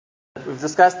We've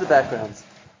discussed the background.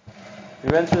 We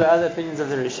went through the other opinions of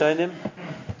the Rishonim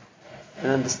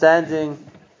and understanding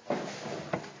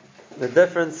the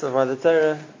difference of why the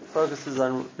Torah focuses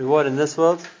on reward in this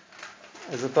world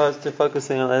as opposed to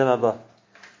focusing on Olam Haba.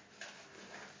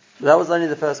 That was only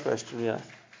the first question we asked.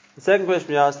 The second question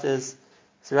we asked is,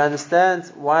 so we understand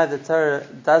why the Torah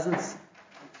doesn't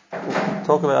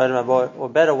talk about Olam Haba, or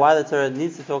better, why the Torah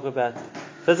needs to talk about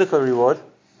physical reward.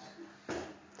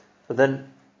 But then,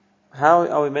 how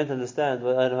are we meant to understand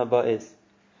what Olam Haba is?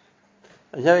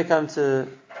 And here we come to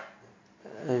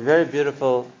a very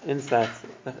beautiful insight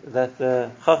that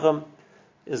the Chacham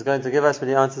is going to give us when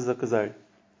he answers the Kuzari.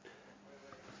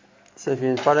 So if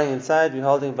you're following inside, we're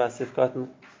holding by Sifkat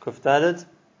Kuftarid,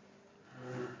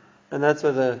 and that's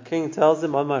where the king tells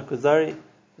him, Omar Kuzari,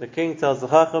 the king tells the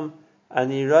Chacham,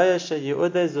 Ani raya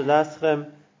she'yu'udei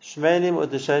zulaschem shmenim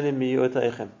udeshenim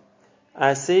miyu'utaichem.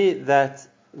 I see that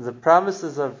the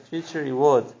promises of future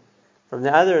reward from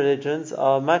the other religions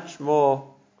are much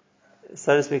more,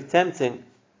 so to speak, tempting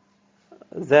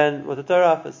than what the Torah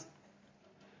offers.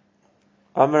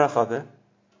 Amar HaChaver.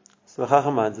 So the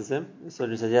Chacham answers him. So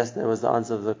he said, yes, that was the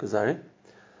answer of the Kuzari.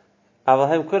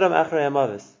 Avalhem kudam achrei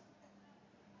hamavis.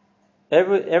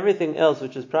 Everything else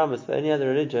which is promised for any other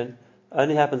religion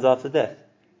only happens after death.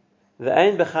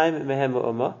 V'ein b'chaim mehem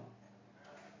u'umah.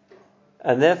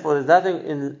 And therefore, there's nothing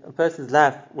in a person's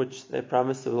life which they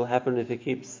promise will happen if he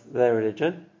keeps their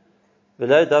religion.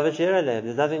 There's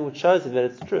nothing which shows him that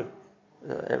it's true.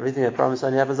 Everything they promise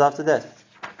only happens after death.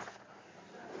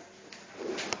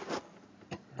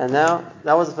 And now,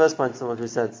 that was the first point of what we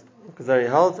said. Because there he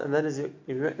holds, and that is,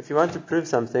 if you want to prove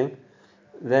something,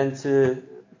 then to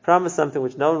promise something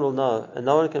which no one will know, and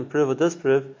no one can prove or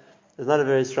disprove, is not a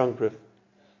very strong proof.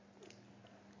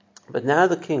 But now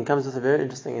the king comes with a very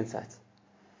interesting insight.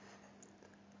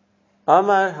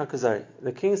 Amar HaKuzari,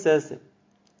 the king says,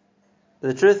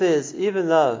 the truth is, even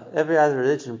though every other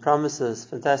religion promises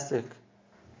fantastic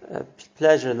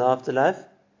pleasure in the afterlife,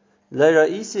 I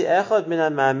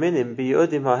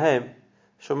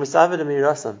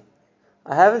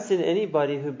haven't seen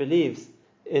anybody who believes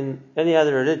in any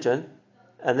other religion,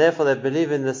 and therefore they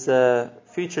believe in this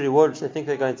future reward which they think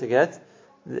they're going to get,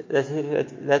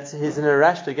 that he's in a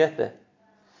rush to get there.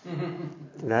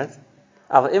 Right?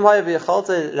 If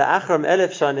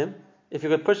you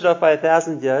could push it off by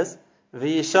 1,000 years, and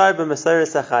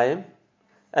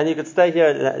you could stay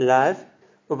here alive,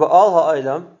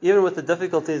 even with the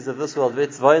difficulties of this world,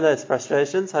 its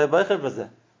frustrations,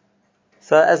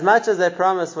 so as much as they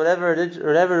promise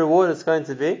whatever reward it's going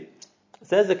to be,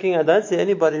 says the king, I don't see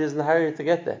anybody who's in a hurry to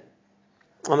get there.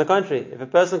 On the contrary, if a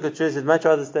person could choose, he'd much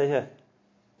rather stay here.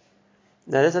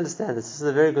 Now let's understand this. This is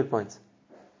a very good point.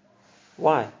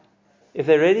 Why? If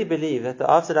they really believe that the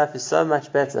afterlife is so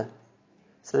much better,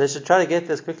 so they should try to get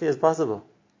there as quickly as possible.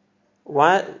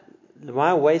 Why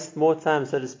waste more time,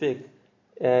 so to speak,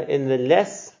 in the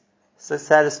less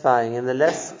satisfying, in the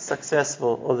less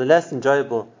successful, or the less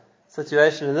enjoyable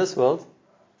situation in this world,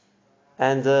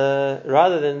 and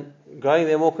rather than going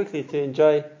there more quickly to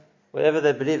enjoy whatever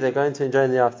they believe they're going to enjoy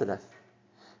in the afterlife?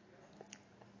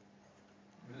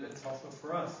 It's also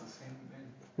for us the same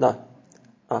thing. No.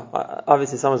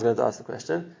 Obviously, someone's going to ask the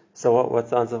question. So, what's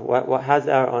the answer?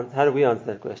 How do we answer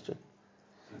that question?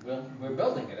 We're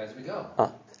building it as we go.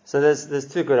 So there's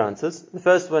two good answers. The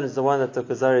first one is the one that the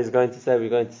Kuzari is going to say we're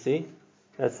going to see.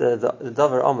 That's the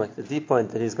Dover Omek, the deep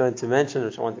point that he's going to mention,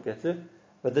 which I want to get to.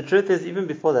 But the truth is, even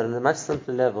before that, on a much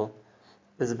simpler level,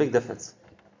 there's a big difference.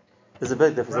 There's a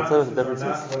big difference. I'll tell you what the difference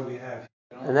is. What we have.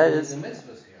 And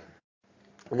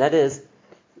that is,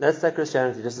 let's take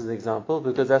Christianity just as an example,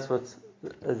 because that's what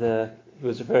he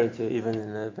was referring to, even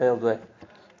in a veiled way.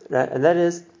 Right? And that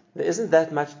is, there isn't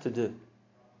that much to do.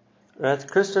 Right?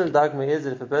 Christian dogma is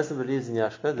that if a person believes in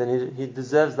Yashka, then he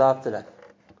deserves the afterlife.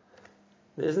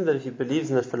 There isn't that if he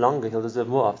believes in it for longer, he'll deserve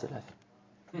more afterlife.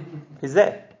 He's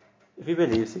there. If he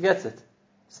believes, he gets it.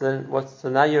 So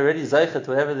now you're already zeichet,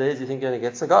 whatever there is you think you're going to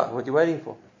get, so go, what are you waiting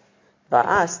for? By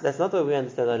us, that's not what we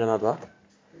understand Olam Haba.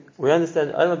 We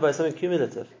understand Olam Haba is something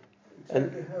cumulative.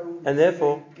 Exactly. And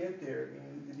therefore, get there?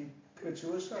 Did he commit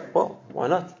suicide? Well, why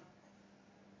not?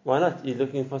 Why not? You're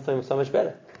looking for something so much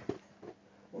better.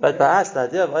 But by us, the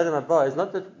idea of Olam Haba is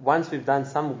not that once we've done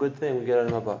some good thing, we get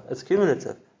Olam Haba. It's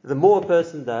cumulative. The more a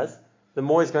person does, the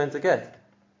more he's going to get.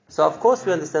 So of course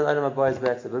we understand Olam Haba is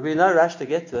better, but we're in no rush to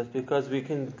get to it because we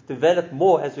can develop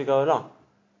more as we go along.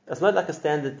 It's not like a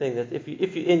standard thing that if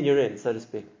you're in, you're in, so to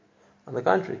speak. On the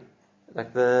contrary,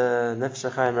 like the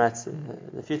Nefesh HaChaim writes,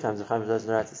 a few times the Chaim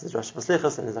writes, this is Rosh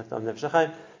Haslichus and he's like the Nefesh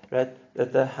HaChaim, right?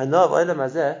 That the Hana of Olam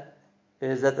Hazeh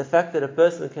is that the fact that a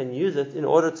person can use it in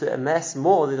order to amass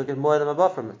more, they'll get more than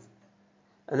above from it.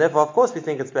 And therefore, of course, we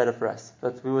think it's better for us.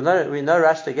 But we no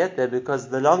rush to get there, because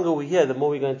the longer we're here, the more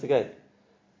we're going to gain.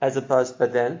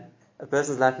 But then, a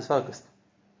person's life is focused.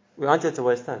 We aren't here to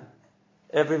waste time.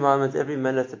 Every moment, every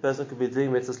minute, a person could be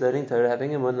doing mitzvahs, learning Torah,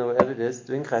 having a munah, whatever it is,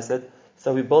 doing chesed.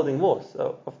 So we're building more.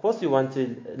 So, of course, we want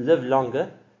to live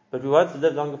longer, but we want to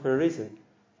live longer for a reason.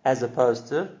 As opposed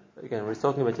to, again, we're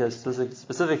talking about here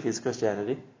specifically is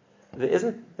Christianity. There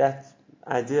isn't that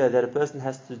idea that a person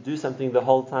has to do something the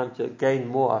whole time to gain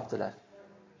more after that.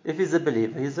 If he's a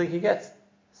believer, he's doing he gets.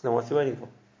 So then what's he waiting for?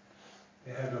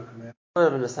 They have no command. A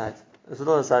little bit of an aside. There's a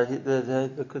little aside.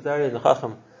 The Kuzari and the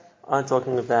Chacham aren't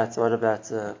talking about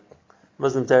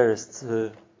Muslim terrorists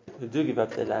who do give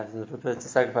up their lives and are prepared to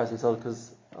sacrifice themselves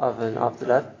because of an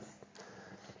afterlife.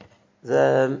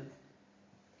 The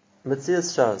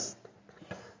Metzias shows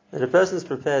that a person is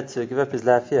prepared to give up his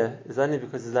life here is only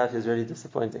because his life is really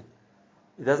disappointing.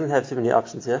 He doesn't have too many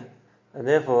options here, and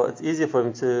therefore it's easier for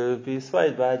him to be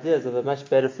swayed by ideas of a much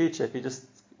better future if he just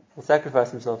will sacrifice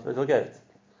himself, he'll get it.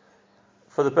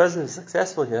 For the person who's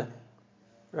successful here,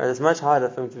 right, it's much harder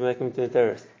for him to make him into a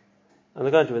terrorist. On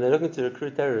the contrary, when they're looking to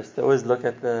recruit terrorists, they always look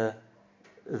at the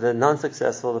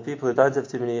non-successful, the people who don't have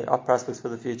too many prospects for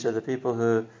the future, the people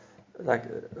who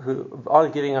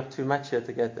aren't giving up too much here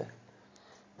to get there.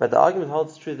 But the argument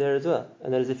holds true there as well,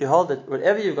 and that is if you hold that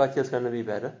whatever you've got here is going to be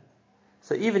better.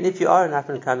 So even if you are an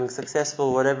up-and-coming,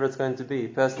 successful, whatever it's going to be,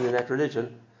 person in that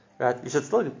religion, right, you should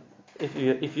still,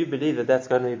 if you believe that that's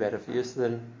going to be better for you, so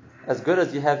then as good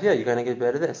as you have here, you're going to get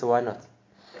better there, so why not?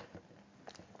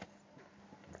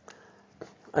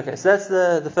 Okay, so that's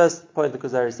the first point the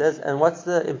Kuzari says, and what's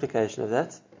the implication of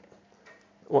that?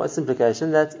 What's the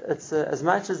implication? That it's as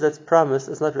much as that's promised,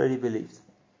 it's not really believed.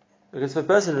 Because if a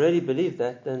person really believed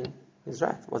that, then he's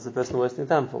right. What's the person wasting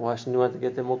time for? Why shouldn't he want to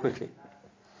get there more quickly?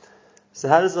 So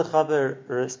how does the Chaber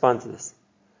respond to this?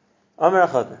 Amar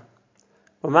Chaber,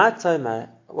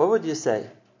 what would you say?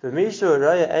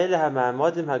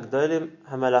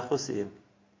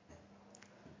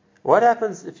 What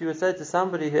happens if you would say to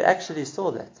somebody who actually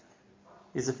saw that?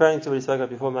 He's referring to what he spoke about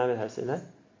before, Ma'amad Har Sinai.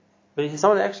 But he's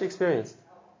someone who actually experienced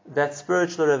that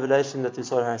spiritual revelation that we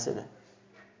saw at Har Sinai.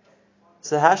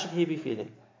 So how should he be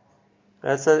feeling?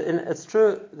 Right, so it's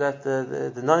true that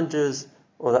the non-Jews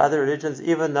or the other religions,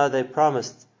 even though they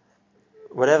promised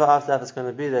whatever afterlife is going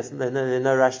to be, there's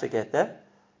no rush to get there.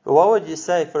 But what would you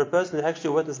say for a person who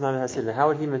actually witnessed Ma'amad Har Sinai?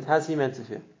 How's he meant to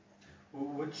feel?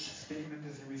 Which statement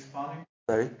is he responding?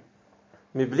 Sorry.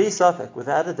 Mibli safek,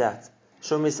 without a doubt.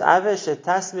 Shumisave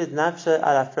shetasmid nafshe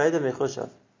al afreda mechushav.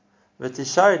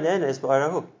 V'tishar nenes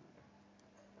ba'arahu.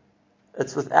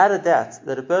 It's without a doubt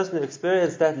that a person who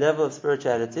experienced that level of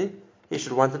spirituality, he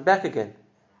should want it back again.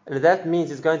 And that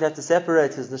means he's going to have to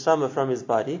separate his neshama from his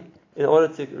body in order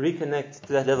to reconnect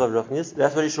to that level of ruchnius.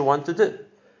 That's what he should want to do.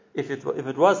 If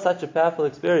it was such a powerful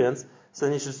experience, so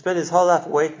then he should spend his whole life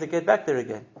waiting to get back there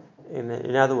again.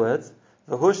 In other words,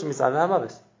 v'hush mis'aveh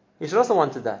hamavis. He should also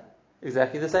want to die.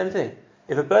 Exactly the same thing.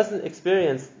 If a person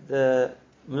experienced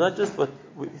not just what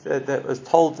that was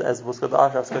told as what the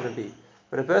afterlife is going to be,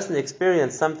 but a person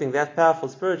experienced something that powerful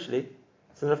spiritually,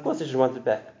 so then of course he should want it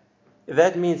back. If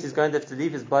that means he's going to have to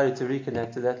leave his body to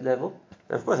reconnect to that level,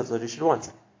 then of course that's what he should want.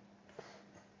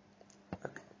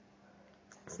 Okay.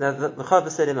 So now the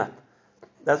Chaver set him up.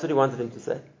 That's what he wanted him to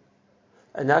say.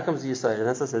 And now comes the Yisod, and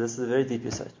that's what I said, this is a very deep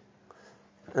Yisod.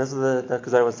 And that's what the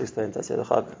Kuzari wants to explain to us here, the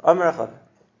Chaber. Amar Chaber.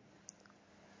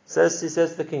 He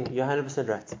says to the king, you're 100%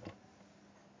 right.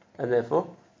 And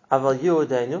therefore, Aval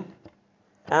Yudainu,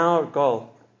 our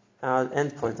goal, our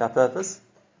end point, our purpose,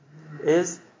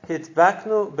 is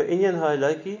Hitbaknu be'inyan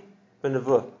ha'eloki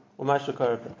b'nevuah, u'mashu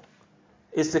karabah,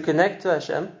 is to connect to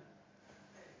Hashem,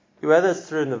 whether it's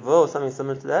through nevuah or something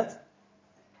similar to that,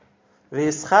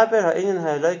 v'yischaber ha'inyan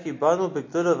ha'eloki banu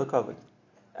b'gdula v'kavod,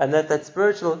 and that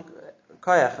spiritual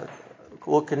koyach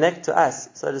will connect to us,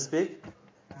 so to speak.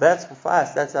 That's for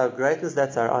us, that's our greatness,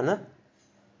 that's our honor.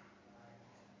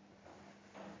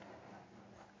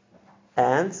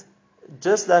 And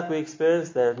just like we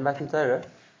experienced there at Matan Torah,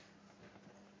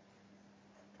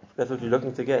 that's what we're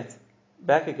looking to get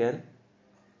back again.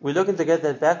 We're looking to get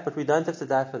that back, but we don't have to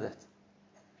die for that.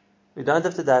 We don't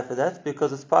have to die for that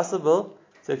because it's possible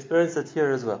to experience it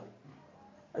here as well.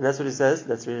 And that's what he says.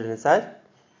 Let's read it inside.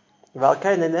 It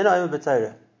doesn't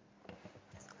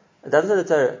say the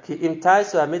Torah. Ki im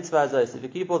taisu ha-mitzvah azos. If you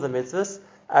keep all the mitzvahs,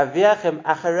 aviachem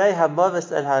acharei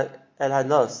ha-moves el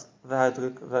ha-nos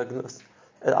v'ha-gnus.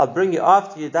 I'll bring you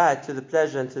after you die to the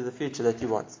pleasure and to the future that you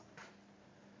want.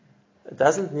 It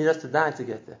doesn't need us to die to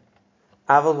get there.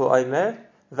 Aval hu omer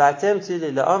V'atem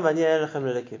tili la'am v'ani elechem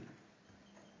lelekim.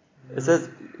 It says,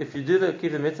 if you do the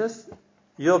keep the mitzvahs,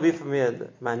 you'll be for me,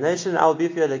 my nation, I'll be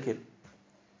for you lekim.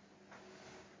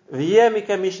 V'yeh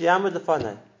mikem mish yamud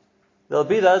lefanai. There'll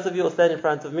be those of you who will stand in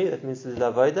front of me, that means to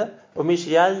the avodah, or mish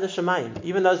yal l'shamayim,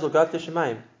 even those who will go up to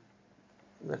Shemayim.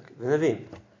 Like the Nevi'im.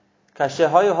 Kasher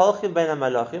hayu holchim bein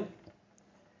ha-malachim,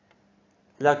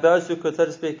 like those who could, so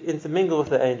to speak, intermingle with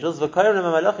the angels. V'koyim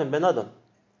ha-malachim ben adam.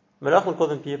 Malachim call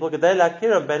them people, kedei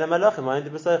lakiram bein ha-malachim, ha'in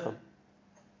b'seichim.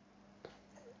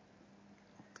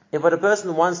 If what a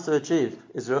person wants to achieve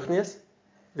is ruchnius,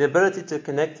 the ability to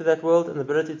connect to that world and the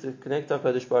ability to connect to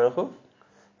HaKadosh Baruch Hu,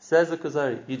 says the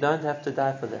Kuzari, you don't have to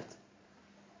die for that.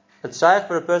 It's shaykh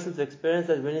for a person to experience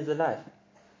that when he's alive.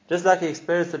 Just like he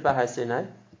experienced it by Har Sinai,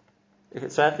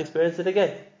 it's shaykh to experience it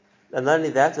again. And not only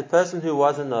that, a person who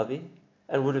was a Navi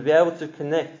and would be able to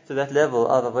connect to that level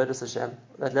of Avodas Hashem,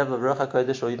 that level of Ruach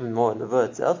HaKodesh, or even more, Nevuah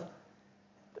itself,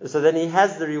 so then he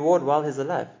has the reward while he's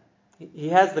alive. He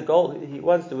has the goal he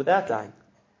wants to without dying.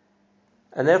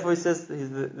 And therefore he says,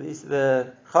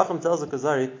 the Chacham tells the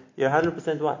Kuzari, you're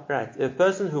 100% right. A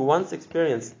person who once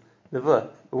experienced Nevuah,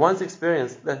 who once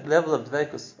experienced that level of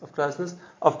dveikus, of closeness,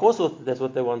 of course that's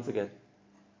what they want to get.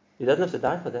 He doesn't have to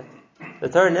die for that. The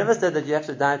Torah never said that you have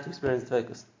to die to experience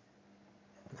dveikus.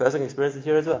 The person can experience it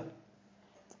here as well.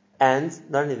 And,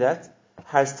 not only that,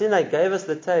 Har Sinai gave us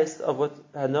the taste of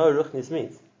what Hanoah Ruchnis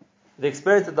means. The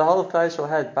experience that the whole of Klal Yisrael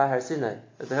had by Har Sinai,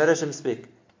 that they heard Hashem speak,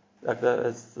 like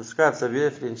it's described so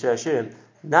beautifully in Shir Hashirim,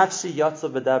 Nafshi Yatzu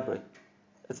B'Dabrei.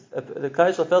 The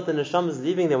Klal Yisrael felt the neshama is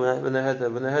leaving them when they heard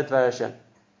Dvar Hashem,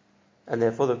 and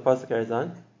therefore the pasuk carries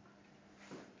on.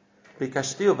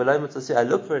 I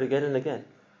look for it again and again.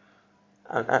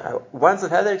 Once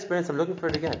I've had that experience, I'm looking for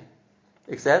it again.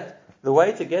 Except the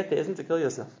way to get there isn't to kill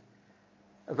yourself.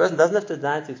 A person doesn't have to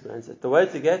die to experience it. The way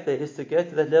to get there is to get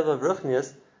to that level of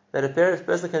ruchnius that a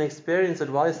person can experience it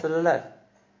while he's still alive.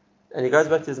 And he goes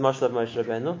back to his mashal of Moshe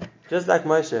Rabbeinu. Just like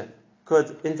Moshe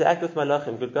could interact with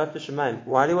Malachim, could go up to Shemaim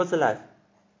while he was alive.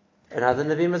 And other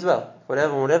Nevi'im as well.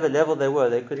 Whatever level they were,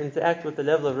 they could interact with the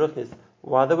level of Ruchnis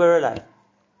while they were alive.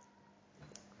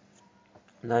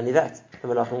 Not only that, the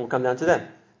Malachim will come down to them.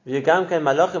 The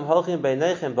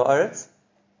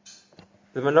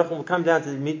Malachim will come down to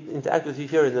interact with you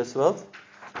here in this world.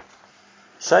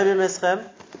 Shaivim Eschem,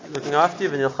 looking after you,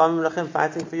 v'nilchamim lachem,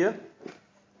 fighting for you.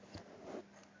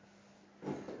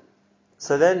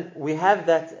 So then we have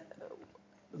that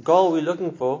goal we're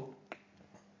looking for,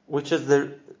 which is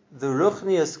the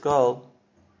ruchnius goal,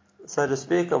 so to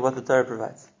speak, of what the Torah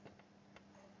provides.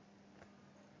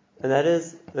 And that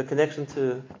is the connection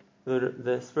to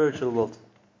the spiritual world.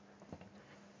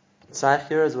 Shaykh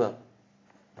here as well.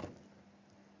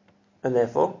 And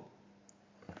therefore,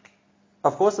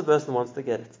 of course the person wants to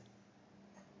get it.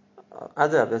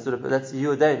 That's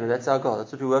you, David, that's our goal,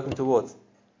 that's what we're working towards.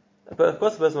 But of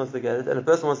course the person wants to get it, and the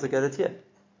person wants to get it here.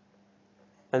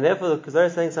 And therefore the Kuzari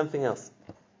is saying something else.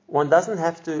 One doesn't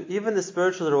have to, even the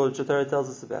spiritual reward which the Torah tells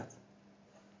us about,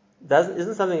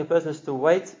 isn't something a person has to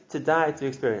wait to die to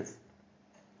experience.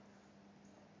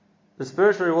 The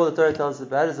spiritual reward the Torah tells us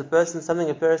about is something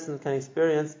a person can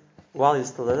experience while he's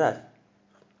still alive.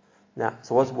 Now,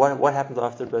 so what happens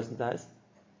after a person dies?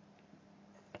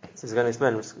 So he's going to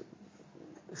explain.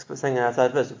 We're saying it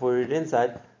outside first. Before we read it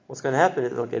inside, what's going to happen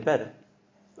is it'll get better.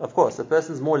 Of course, the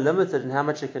person's more limited in how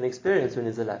much he can experience when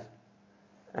he's alive.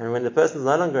 And when the person's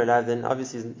no longer alive, then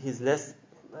obviously he's less,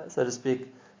 so to speak,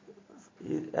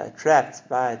 trapped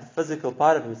by the physical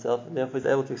part of himself, and therefore he's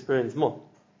able to experience more.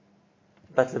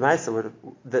 But the Maisa,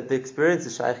 the experience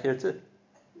is shaykh here too.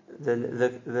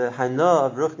 The hana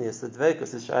of ruchnius, the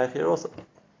dveikus, is shaykh here also.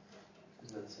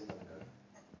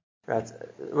 Right.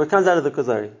 What comes out of the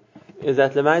Kuzari is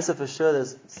that the Maisa, for sure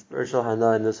there's spiritual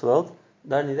hana in this world.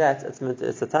 Not only that, it's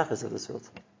the tachlis of this world.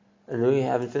 And we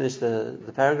haven't finished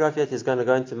the paragraph yet. He's going to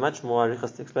go into much more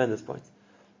arichas to explain this point.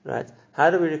 Right? How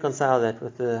do we reconcile that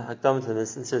with the Hakdamah to the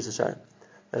Mesilas Yesharim?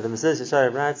 The Mesilas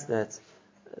Yesharim writes that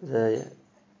the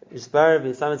Yisbar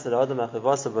v'yisamet tzad ha'adam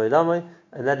ha'chivasa v'olamai,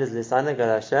 and that is lisanag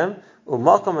al Hashem.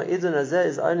 U'makom ha'idun hazeh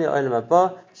is only olam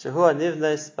haba shehu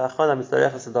ha'nivnes b'achon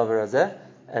ha'mitzarech ha'sadavar hazeh.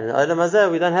 And in olam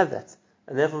hazeh we don't have that,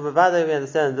 and therefore b'vadei we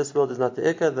understand that this world is not the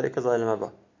ikka is olam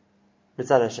haba.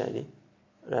 Mitzad ha'sheni.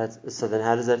 Right. So then,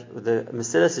 how does that? The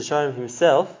Mesilas Yesharim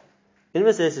himself, in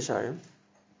Mesilas Yesharim,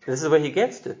 this is where he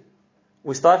gets to.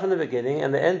 We start from the beginning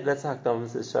and the end. That's Hakdamah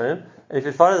Mesilas Yesharim. And if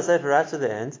you follow the Sefer right to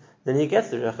the end, then he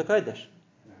gets to Ruach HaKodesh.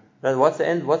 Right? What's the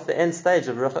end? What's the end stage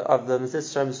of the Mesilas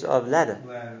Yesharim of ladder?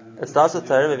 It starts with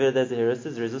Torah. Maybe there's a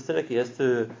heuristic, Rizus Tenekiyas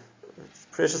to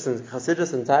precious and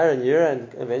Chassidus and Tyre and Yura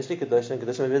and eventually Kedusha and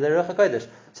Kedusha maybe the Ruach HaKodesh.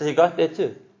 So he got there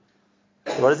too.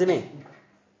 So what does he mean?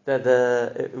 That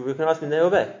we can ask him there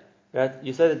obey. Right?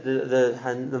 You said that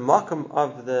the makam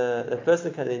of the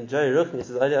person can enjoy Ruchnis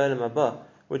is Ali Olam Haba,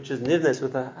 which is nivnes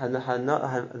with the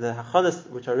hachanas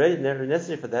which are already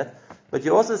necessary for that. But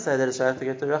you also say that it's shaykh to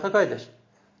get to Ruach HaKodesh.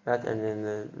 Right? And in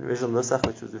the original Nusach,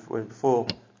 which was before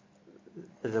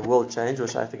the world changed,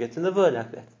 was shaykh to get to Nevuah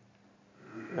like that.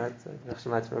 Right? Rashi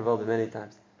might have revolved many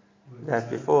times. That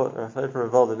before, I've heard from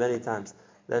revolved many times.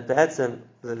 That that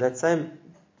same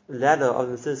ladder of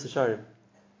the Mesilas Yesharim,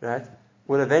 right,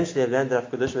 will eventually have landed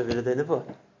up Kedushah V'Yidei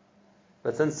Nevuah.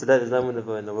 But since today there's no more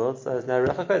Nevuah in the world, so it's now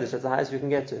Ruach HaKodesh, that's the highest we can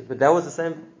get to. But that was the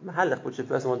same mahalach which the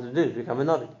person wanted to do, to become a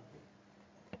Navi.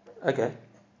 Okay,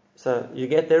 so you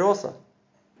get there also.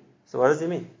 So what does he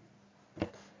mean?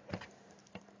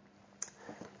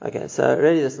 Okay, so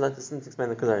really this doesn't explain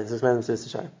the Kuzari, this explains the Mesilas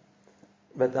Yesharim.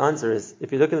 But the answer is,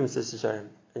 if you look at the Mesilas Yesharim,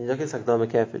 and you look at his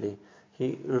Hakdama carefully,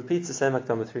 he repeats the same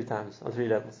Hakdama 3 times, on 3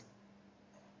 levels.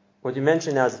 What you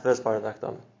mentioned now is the first part of the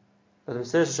Hakdama. But the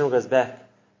Mesilas Yesharim goes back,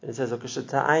 and he says, and he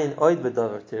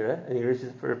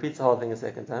repeats the whole thing a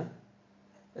second time.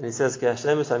 And he says,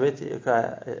 Shlemus Amiti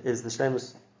is the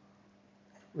Shlemus.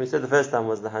 We said the first time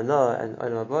was the Hana and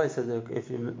Olam Haba. He says, if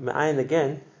you ma'ayin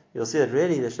again, you'll see that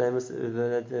really the Shlemus,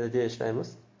 the Dia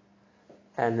Shlemus.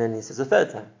 And then he says the third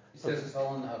time. He says it's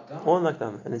all in the Hakdama. All in the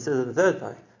Hakdama. And he says the third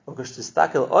time, when you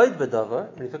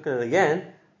look at it again,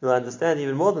 you'll understand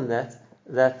even more than that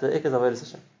the Ikaz Avodas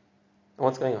Hashem. And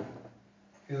what's going on?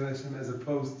 As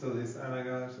opposed to this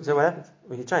Anagash. So what happened?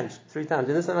 Well, he changed 3 times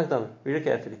in the same Hakdama. Read it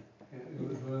carefully.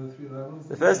 What are the 3 levels?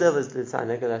 The first level is the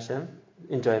Tzaneg Hashem,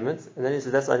 enjoyment, and then he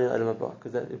says that's only Olam Haba,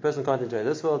 because the person can't enjoy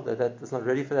this world, that's not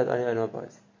ready for that, only Olam Haba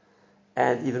is.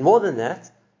 And even more than that,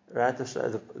 right, the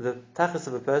tachlis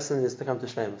of a person is to come to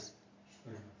Shleimus.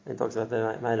 And he talks about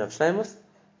the mind of Shleimus,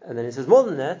 and then he says more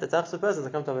than that, the tachlis of a person is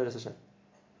to come to Avodas Hashem.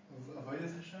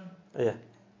 Avodas Hashem? Yeah.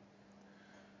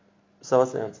 So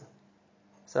what's the answer?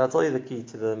 So I'll tell you the key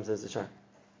to the Mesilas Yesharim.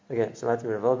 Again, so might be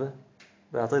revolver,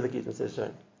 but I'll tell you the key to Mesilas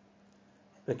Yesharim.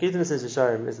 The key to Mesilas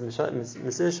Yesharim is Mesilas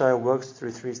Yesharim works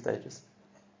through 3 stages.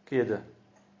 Kiyudah.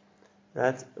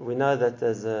 Right? We know that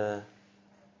there's a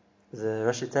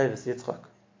Rashi Tevis Yitzchak.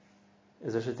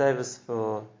 There's Rashi Tevis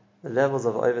for the levels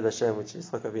of Oved Hashem which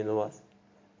Yitzchak Avinu was.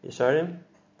 Yesharim,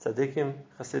 Tzadikim,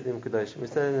 Chasidim, Kedoshim. We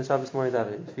said in the Shabbos morning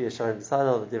David, if Yesharim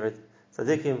B'Sadal, different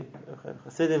Tzadikim,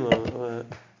 Chasidim, or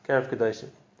Kerev Kedoshim.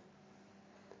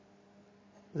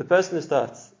 The person who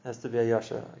starts has to be a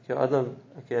Yasha.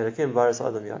 Rakim Baris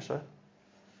Adam Yasha.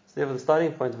 So therefore the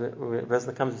starting point where a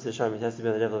person comes to Yesharim, it has to be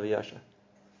on the level of a Yasha.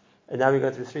 And now we go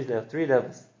through 3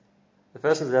 levels. The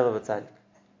first one is the level of a tzaddik.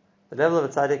 The level of a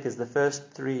tzaddik is the first,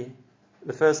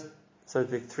 so to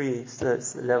speak, 3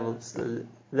 levels the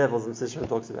Mesilas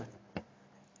talks about.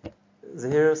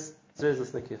 Zahirus,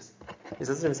 Zirzus, Nikius. He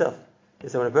says to himself. He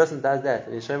said when a person does that,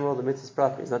 and he's showing all the mitzvahs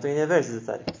properly, he's not doing any avers, he's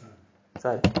a tzaddik.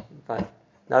 Tzaddik. Fine.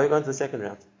 Now we go into the second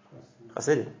round.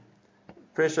 Chasidim.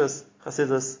 Precious,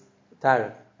 Chasidus,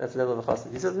 Tara. That's the level of a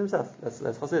Chassid. He says to himself, that's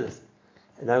Chasidus.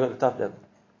 And now we go to the top level.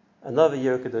 Another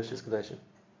year of Kedush is Kedushim.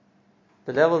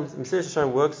 The level of Mesilas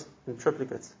Yesharim works in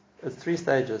triplicates. It's 3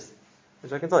 stages,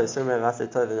 which I can tell you. Similar to Vasei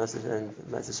Tov and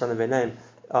Mesilas Yesharim by name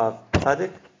of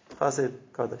Tzaddik, Chassid,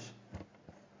 Kodesh.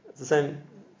 It's the same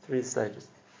 3 stages.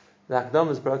 The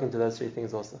Hakdama is broken into those 3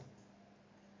 things also.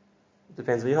 It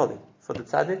depends what you're holding. For the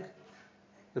Tzaddik,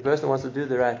 the person who wants to do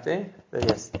the right thing, then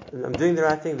yes, I'm doing the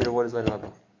right thing, the reward is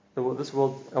Olam Haba. This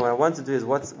world, and what I want to do is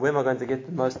where am I going to get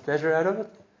the most pleasure out of it?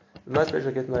 The most pleasure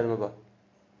I get in Olam Haba.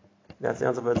 That's the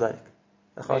answer for the Tzaddik.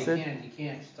 You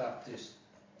can't stop this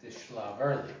shlav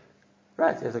early.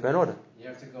 Right, you have to go in order. You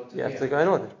have to go to You have to go in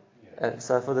order. Yeah.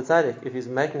 So for the tzaddik, if he's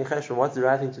making cheshbon, what's the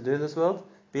right thing to do in this world?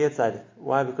 Be a tzaddik.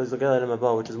 Why? Because you'll get Olam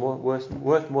Haba, which is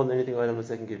worth more than anything Olam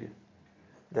Haba can give you.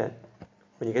 Then,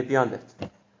 when you get beyond that,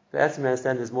 the Etzim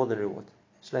understand there's more than reward.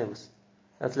 Shleimus.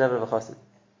 That's the level of a chassid.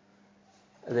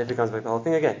 And then it becomes back the whole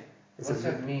thing again. What does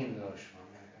that mean, though,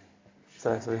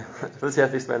 Shlomo? So first you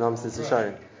have to explain Am Mesilas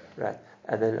Yesharim. Right.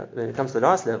 And then when it comes to the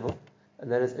last level,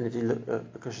 and if you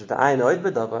look, because the ayin oid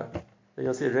b'davar, then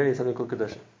you'll see really something called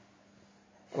kedusha.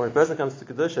 When a person comes to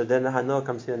kedusha, then the hano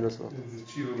comes here in this world.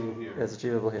 It's achievable here. It's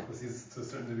achievable here. Because he's to a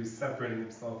certain degree separating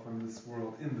himself from this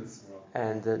world in this world.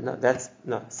 And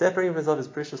separating himself is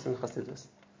precious in Chassidus.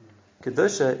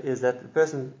 Kedusha is that the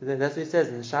person. That's what he says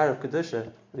in the Shire of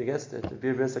Kedusha. When he gets to it, the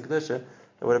Bir Bris Kedusha,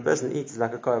 that what a person eats is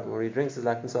like a korban, what he drinks is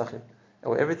like Nesachim,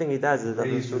 and everything he does is like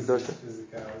Kedusha.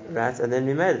 Right, and then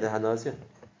we made it the Hana is here.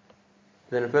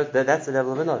 Then that's the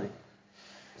level of a Navi.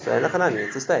 So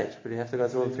it's a stage, but you have to go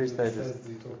through all the three stages.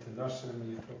 You talk to Nashim,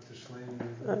 you talk to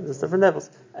Shleim. There's different levels,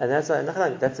 and that's why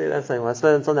that's saying. Well, I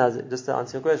explained until now, just to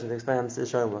answer your question, to explain how Mr.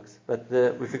 Shalom works. But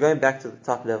if you're going back to the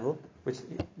top level, which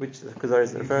the Kuzari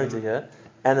is referring to here,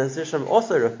 and the Mr. Shalom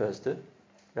also refers to,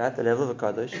 right, the level of a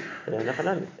Kaddish,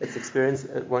 it's experience.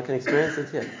 One can experience it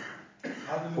here.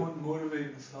 How does one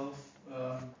motivate himself?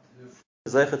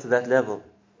 To that level,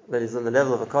 that he's on the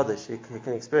level of a Kaddish, he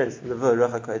can experience the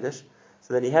Ruach HaKodesh,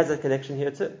 so then he has that connection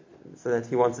here too, so that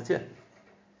he wants it here.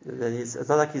 That it's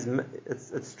not like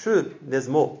it's true, there's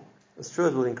more. It's true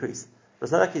it will increase. But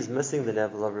it's not like he's missing the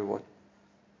level of reward.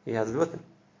 He has it with him.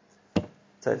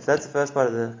 So that's the first part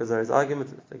of the Kuzari's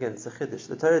argument. Again, it's a chiddush.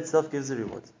 The Torah itself gives the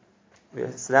reward.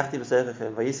 That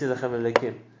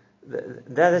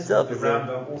itself is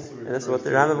and that's what the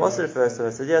Rambam also refers to.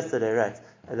 I said yesterday, right?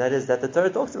 And that is that the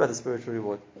Torah talks about the spiritual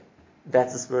reward.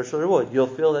 That's a spiritual reward. You'll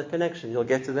feel that connection. You'll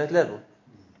get to that level.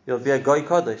 You'll be a Goy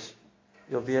Kodesh.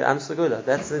 You'll be an Am Segula.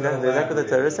 That's exactly what the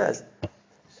Torah says.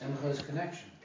 Simcha is connection.